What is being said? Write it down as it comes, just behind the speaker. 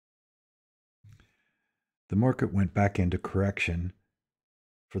The market went back into correction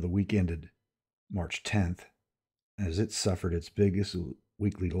for the week ended March 10th as it suffered its biggest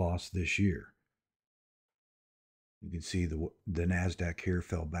weekly loss this year. You can see the NASDAQ here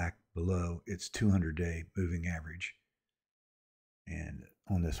fell back below its 200-day moving average and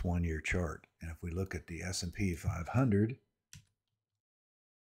on this one-year chart. And if we look at the S&P 500,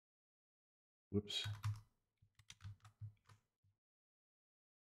 whoops,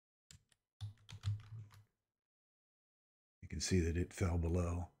 you can see that it fell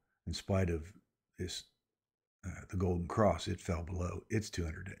below. In spite of this, the golden cross, it fell below its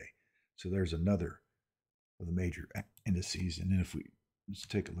 200-day. So there's another of the major indices. And then if we let's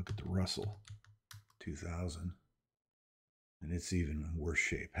take a look at the Russell 2000, and it's even in worse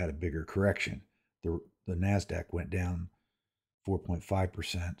shape, had a bigger correction. The NASDAQ went down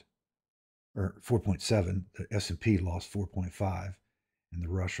 4.5%, or 4.7. The S&P lost 4.5, and the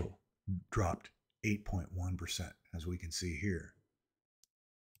Russell dropped 8.1%, as we can see here.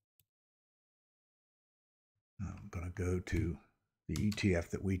 I'm going to go to the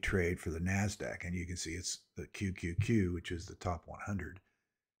ETF that we trade for the NASDAQ, and you can see it's the QQQ, which is the top 100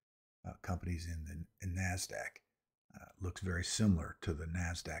 companies in NASDAQ. Looks very similar to the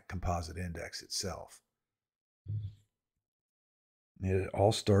NASDAQ composite index itself. It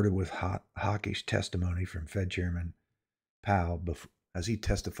all started with hawkish testimony from Fed Chairman Powell as he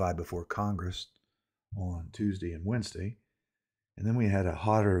testified before Congress on Tuesday and Wednesday. And then we had a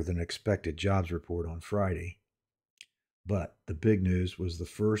hotter than expected jobs report on Friday. But the big news was the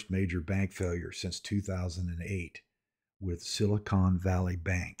first major bank failure since 2008 with Silicon Valley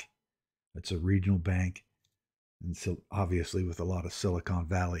Bank. It's a regional bank, and so obviously with a lot of Silicon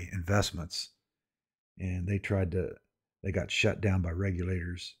Valley investments. And they got shut down by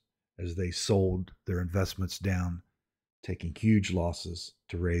regulators as they sold their investments down, taking huge losses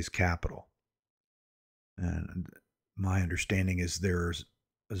to raise capital. And my understanding is there's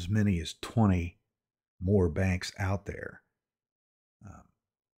as many as 20 more banks out there.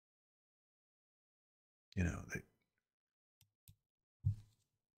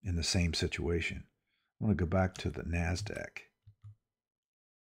 In the same situation. I want to go back to the NASDAQ.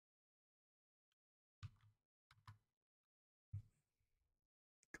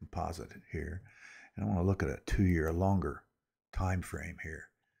 Composite here. And I want to look at a 2-year longer time frame here.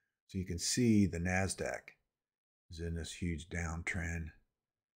 So you can see the NASDAQ is in this huge downtrend.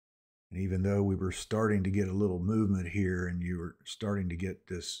 And even though we were starting to get a little movement here and you were starting to get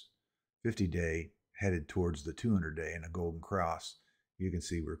this 50-day headed towards the 200-day and a golden cross, you can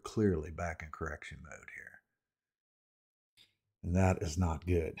see we're clearly back in correction mode here. And that is not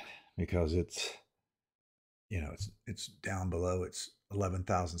good because it's down below. It's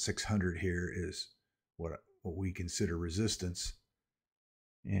 11,600 here is what we consider resistance.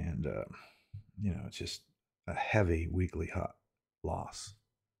 And, it's just a heavy weekly loss.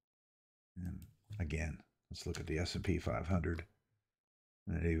 And again, let's look at the S&P 500.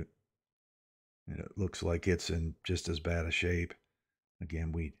 And it looks like it's in just as bad a shape.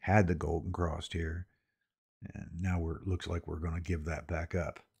 Again, we had the golden cross here, and now looks like we're going to give that back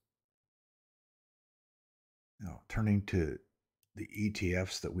up. Now, turning to the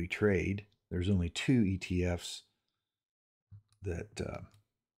ETFs that we trade, there's only 2 ETFs that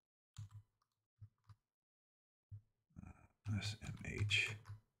SMH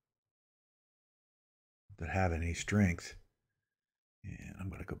that have any strength. And I'm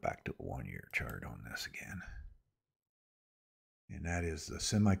going to go back to a 1-year chart on this again. And that is the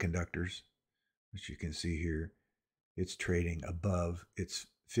semiconductors, which you can see here. It's trading above its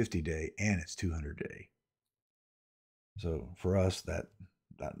 50-day and its 200-day. So for us, that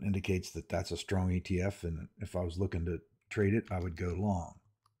indicates that that's a strong ETF. And if I was looking to trade it, I would go long.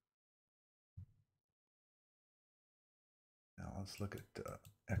 Now let's look at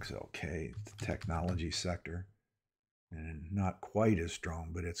XLK, the technology sector. And not quite as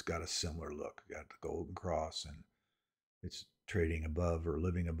strong, but it's got a similar look. Got the golden cross, and it's trading above or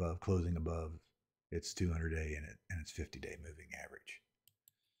living above, closing above its 200-day and its 50-day moving average.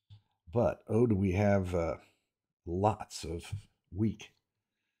 But do we have lots of weak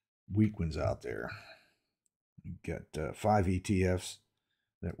ones out there? We've got 5 ETFs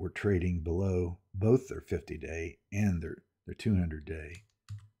that were trading below both their 50-day and their 200-day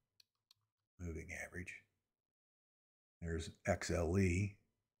moving average. There's XLE.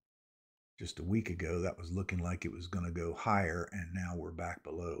 Just a week ago, that was looking like it was going to go higher, and now we're back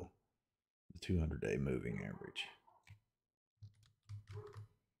below the 200-day moving average.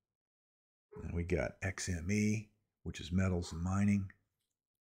 And we got XME, which is metals and mining.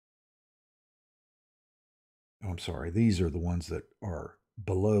 Oh, I'm sorry. These are the ones that are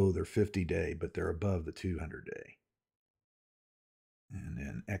below their 50-day, but they're above the 200-day. And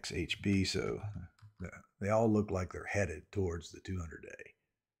then XHB, so they all look like they're headed towards the 200-day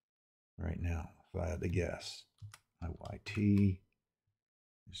right now, if I had to guess. YT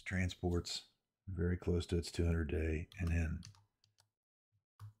is transports very close to its 200-day, and then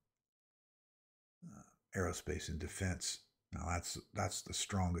aerospace and defense. Now that's the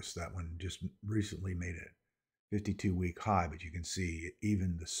strongest. That one just recently made a 52-week high, but you can see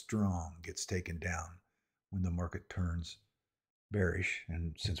even the strong gets taken down when the market turns bearish,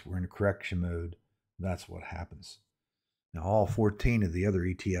 and since we're in a correction mode, that's what happens. Now all 14 of the other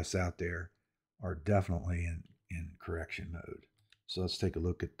ETFs out there are definitely in correction mode. So let's take a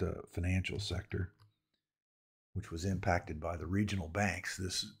look at the financial sector, which was impacted by the regional banks.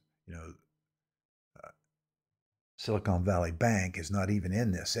 This, Silicon Valley Bank is not even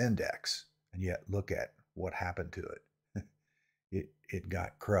in this index, and yet look at what happened to it. It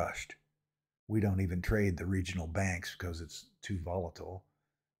got crushed. We don't even trade the regional banks because it's too volatile,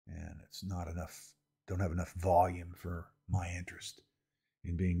 and it's not enough. Don't have enough volume for my interest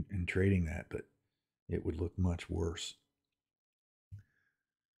in trading that, but it would look much worse.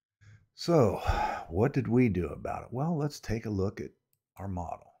 So, what did we do about it? Well, let's take a look at our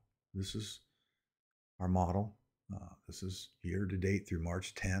model. This is our model. This is year to date through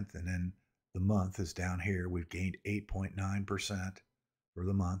March 10th, and then the month is down here. We've gained 8.9% for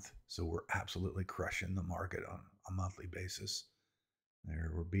the month, so we're absolutely crushing the market on a monthly basis.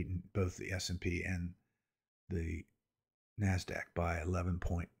 There, we're beating both the S&P and the NASDAQ by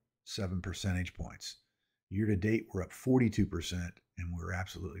 11.7 percentage points. Year to date, we're up 42%, and we're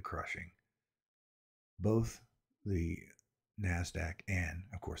absolutely crushing both the NASDAQ and,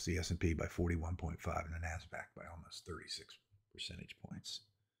 of course, the S&P by 41.5 and the NASDAQ by almost 36 percentage points.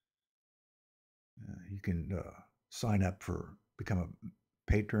 You can sign up become a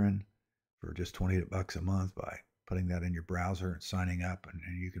patron for just $28 a month by putting that in your browser and signing up, and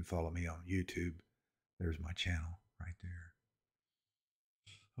you can follow me on YouTube. There's my channel right there.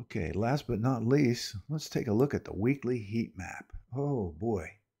 Okay, last but not least, let's take a look at the weekly heat map. Oh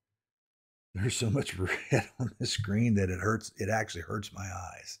boy, there's so much red on the screen that it hurts. It actually hurts my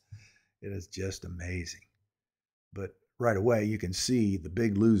eyes. It is just amazing. But right away, you can see the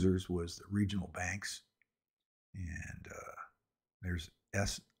big losers was the regional banks, and there's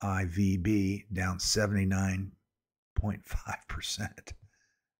SIVB down 79.5%.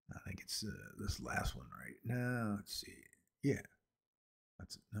 I think it's this last one right now. Let's see. Yeah,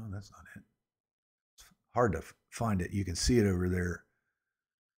 that's not it. It's hard to find it. You can see it over there.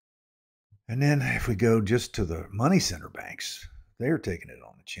 And then if we go just to the money center banks, they're taking it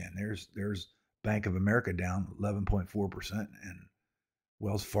on the chin. There's Bank of America down 11.4% and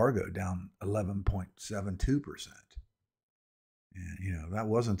Wells Fargo down 11.72%. And that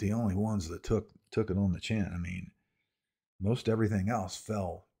wasn't the only ones that took it on the chin. I mean, most everything else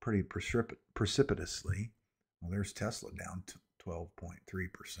fell pretty precipitously. Well, there's Tesla down to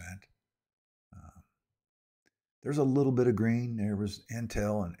 12.3%. There's a little bit of green. There was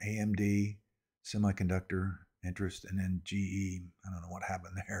Intel and AMD, semiconductor interest, and then GE. I don't know what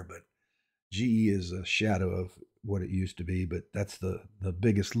happened there, but GE is a shadow of what it used to be, but that's the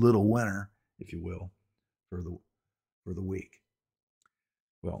biggest little winner, if you will, for the week.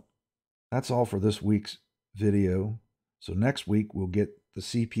 Well, that's all for this week's video. So next week we'll get the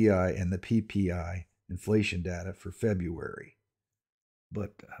CPI and the PPI inflation data for February.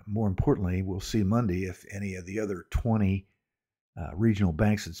 But more importantly, we'll see Monday if any of the other 20 regional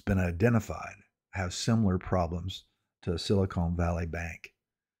banks that's been identified have similar problems to Silicon Valley Bank.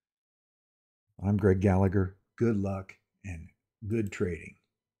 I'm Greg Gallagher. Good luck and good trading.